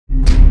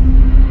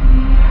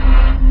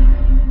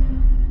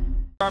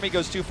army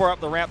goes too far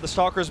up the ramp, the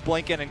Stalkers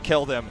blink in and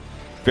kill them.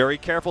 Very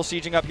careful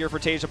sieging up here for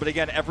TaeJa, but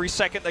again, every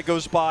second that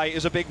goes by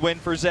is a big win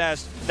for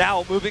Zest.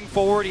 Now, moving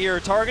forward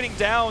here, targeting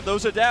down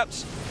those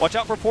Adepts. Watch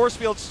out for force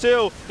fields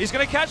too. He's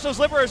going to catch those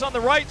Liberators on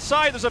the right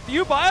side. There's a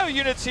few bio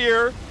units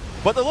here,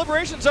 but the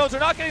Liberation Zones are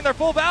not getting their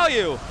full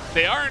value.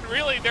 They aren't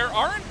really. There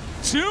aren't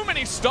too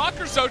many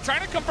Stalkers, though,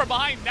 trying to come from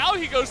behind. Now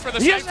he goes for the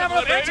He doesn't have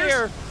enough range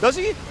here, does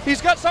he? He's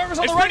got Stalkers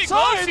on the right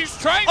side. Close. He's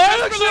trying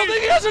I actually don't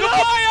think he has enough.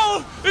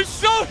 The bio is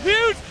so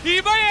huge.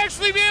 He might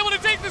actually be able to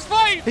take this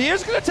fight. He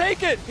is going to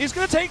take it. He's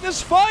going to take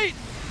this fight.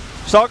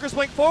 Stalkers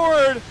blink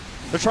forward.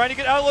 They're trying to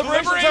get out of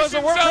Liberation Zones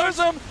and work towards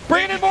him.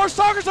 Bringing in more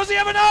Stalkers. Does he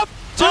have enough?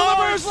 Two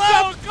Liberators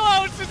left. So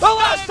close. It's the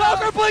last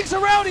Stalker blinks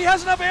around. He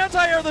has enough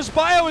anti-air. This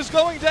bio is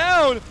going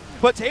down.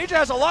 But TaeJa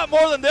has a lot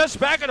more than this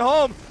back at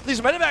home. These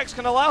medivacs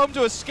can allow him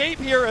to escape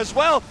here as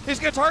well. He's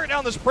going to target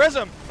down this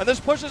prism, and this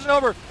pushes it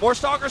over. More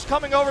Stalkers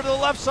coming over to the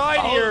left side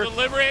here. The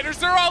Liberators,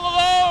 they're all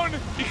alone.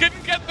 He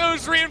couldn't get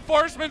those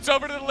reinforcements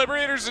over to the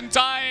Liberators in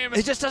time.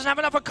 He just doesn't have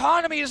enough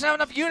economy. He doesn't have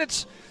enough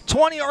units.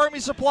 20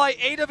 army supply,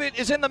 8 of it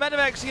is in the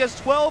medivacs. He has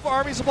 12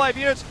 army supply of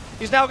units.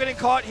 He's now getting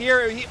caught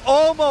here. He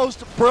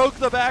almost broke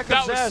the back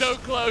of Zest. That was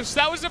so close.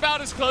 That was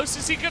about as close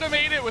as he could have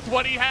made it with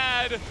what he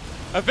had.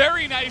 A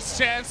very nice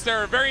chance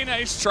there, a very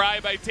nice try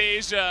by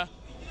TaeJa,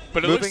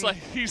 but it looks like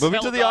he's moving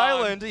to the on.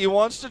 island. He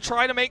wants to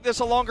try to make this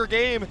a longer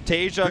game.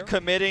 TaeJa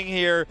committing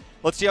here.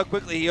 Let's see how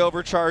quickly he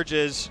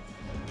overcharges.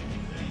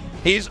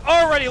 He's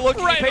already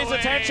looking, he pays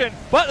attention,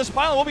 but this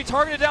pylon will be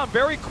targeted down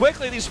very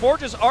quickly. These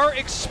forges are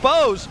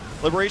exposed.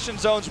 Liberation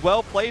Zone's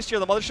well placed here.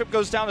 The mothership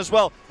goes down as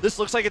well. This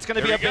looks like it's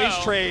going to be a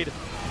base trade.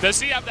 Does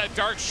he have that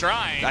Dark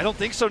Shrine? I don't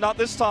think so, not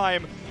this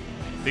time.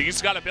 I think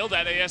he's got to build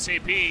that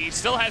ASAP. He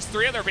still has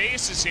 3 other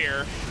bases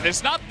here.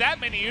 There's not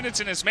that many units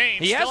in his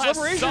main. He has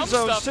Liberation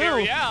Zones too. Here,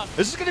 yeah.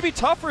 This is going to be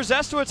tough for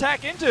Zest to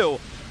attack into.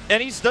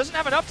 And he doesn't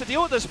have enough to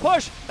deal with this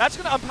push. That's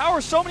going to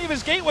empower so many of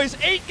his gateways.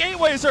 8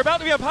 gateways are about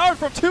to be empowered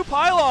from 2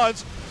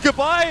 pylons.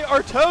 Goodbye,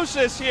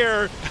 Artosis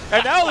here.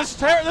 And now this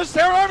Terran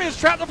army is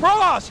trapped in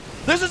Protoss.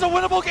 This is a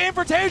winnable game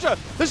for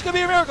TaeJa. This could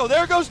be a miracle.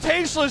 There goes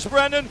TaeJa's,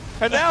 Brendan.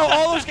 And now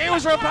all those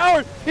gateways are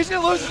empowered. He's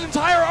going to lose his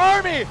entire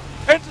army.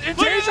 And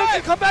TaeJa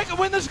can come back and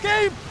win this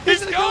game. He's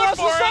going to kill the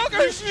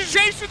Stalkers. He's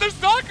chasing the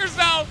Stalkers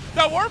now.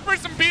 That War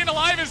Prism being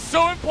alive is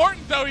so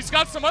important, though. He's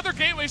got some other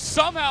gateways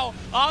somehow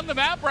on the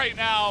map right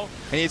now.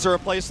 He needs to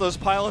replace those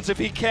pylons if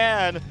he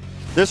can.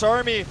 This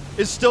army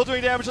is still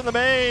doing damage in the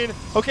main.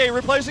 Okay,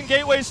 replacing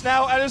gateways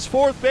now at his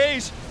 4th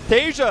base.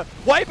 TaeJa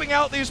wiping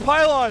out these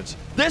pylons.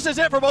 This is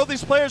it for both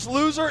these players.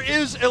 Loser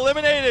is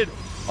eliminated.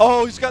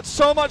 Oh, he's got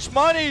so much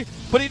money,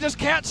 but he just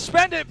can't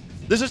spend it.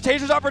 This is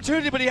TaeJa's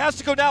opportunity, but he has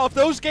to go now. If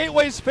those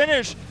gateways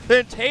finish,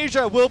 then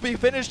TaeJa will be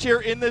finished here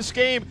in this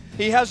game.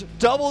 He has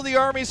double the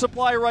army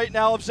supply right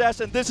now of Zest,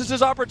 and this is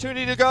his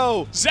opportunity to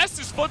go. Zest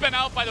is flipping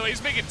out, by the way.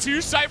 He's making 2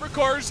 cyber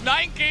cores,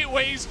 9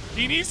 gateways.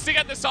 He needs to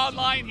get this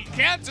online. He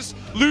can't just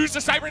lose the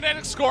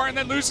cybernetic score and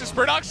then lose his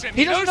production.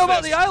 He doesn't know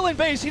about the island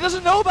base. He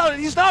doesn't know about it.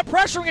 He's not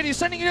pressuring it. He's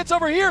sending units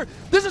over here.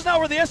 This is not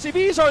where the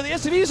SCVs are. The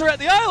SCVs are at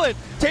the island.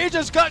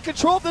 TaeJa's got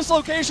control of this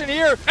location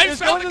here. And he's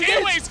found the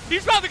gateways.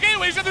 He's found the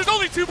gateways, and there's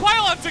only 2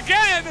 pylons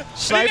again.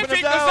 Sniping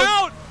him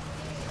down.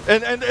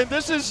 And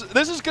this is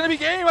going to be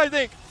game, I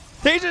think.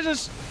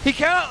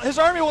 TaeJa his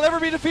army will never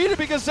be defeated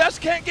because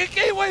Zest can't get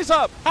gateways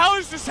up. How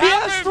is this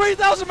happening? He has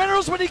 3,000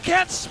 minerals, but he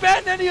can't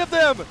spend any of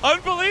them.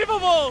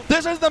 Unbelievable.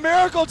 This is the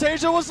miracle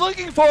TaeJa was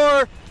looking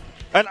for.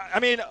 And I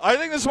mean, I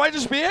think this might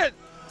just be it.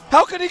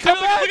 How can he come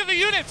back? Look at the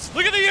units.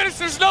 Look at the units.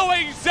 There's no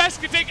way Zest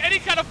can take any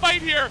kind of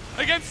fight here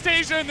against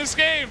TaeJa in this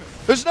game.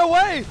 There's no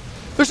way.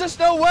 There's just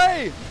no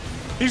way.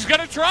 He's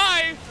going to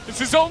try. It's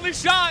his only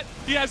shot.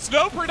 He has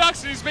no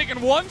production. He's making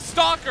 1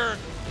 Stalker.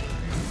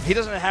 He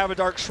doesn't have a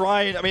Dark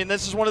Shrine. I mean,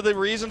 this is one of the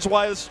reasons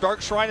why this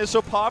Dark Shrine is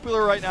so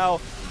popular right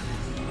now.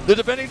 The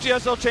defending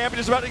GSL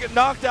champion is about to get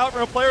knocked out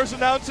from a player who's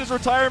announced his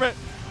retirement.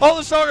 All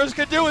the Stalkers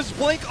can do is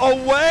blink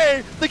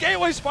away. The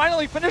gateways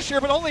finally finished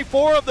here, but only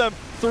 4 of them.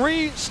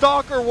 3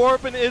 Stalker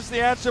warping is the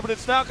answer, but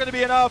it's not going to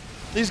be enough.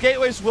 These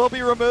gateways will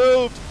be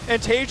removed,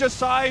 and TaeJa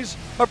sighs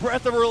a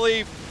breath of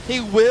relief.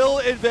 He will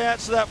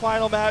advance to that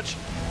final match.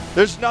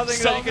 There's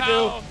nothing that he can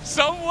do.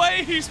 Some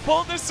way he's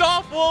pulled this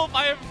off, Wolf.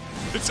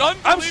 It's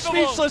unbelievable. I'm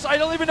speechless. I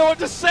don't even know what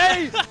to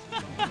say.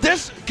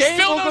 This game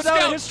will go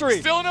down in history.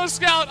 Still no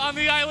scout on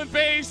the island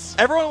base.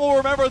 Everyone will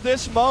remember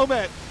this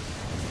moment.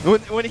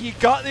 When he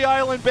got the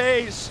island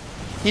base,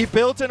 he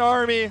built an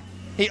army.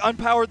 He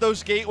unpowered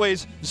those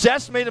gateways.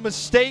 Zest made a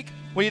mistake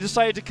when he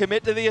decided to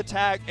commit to the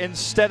attack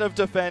instead of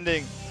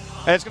defending.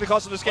 And it's going to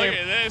cost him this game. Look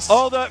at this.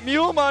 All that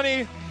mule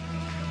money.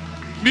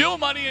 Mule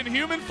money in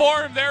human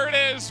form. There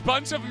it is.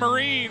 Bunch of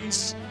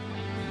Marines.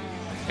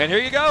 And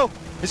here you go.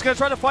 He's going to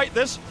try to fight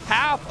this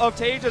half of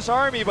TaeJa's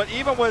army, but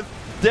even with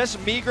this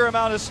meager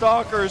amount of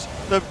Stalkers,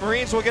 the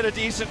Marines will get a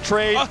decent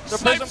trade. The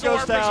prism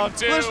goes down.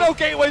 There's no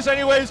gateways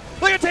anyways.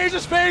 Look at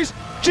TaeJa's face.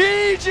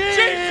 GG!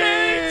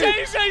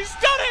 TaeJa, he's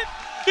done it!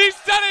 He's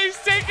done it! He's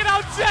taken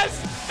out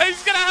Zest! And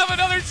he's going to have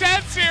another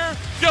chance here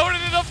going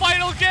into the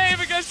final game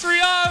against Mr.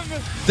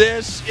 Young.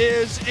 This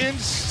is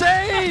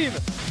insane!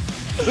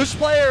 This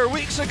player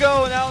weeks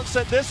ago announced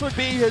that this would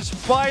be his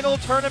final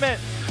tournament.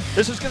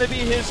 This is going to be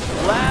his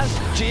last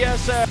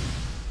GSL.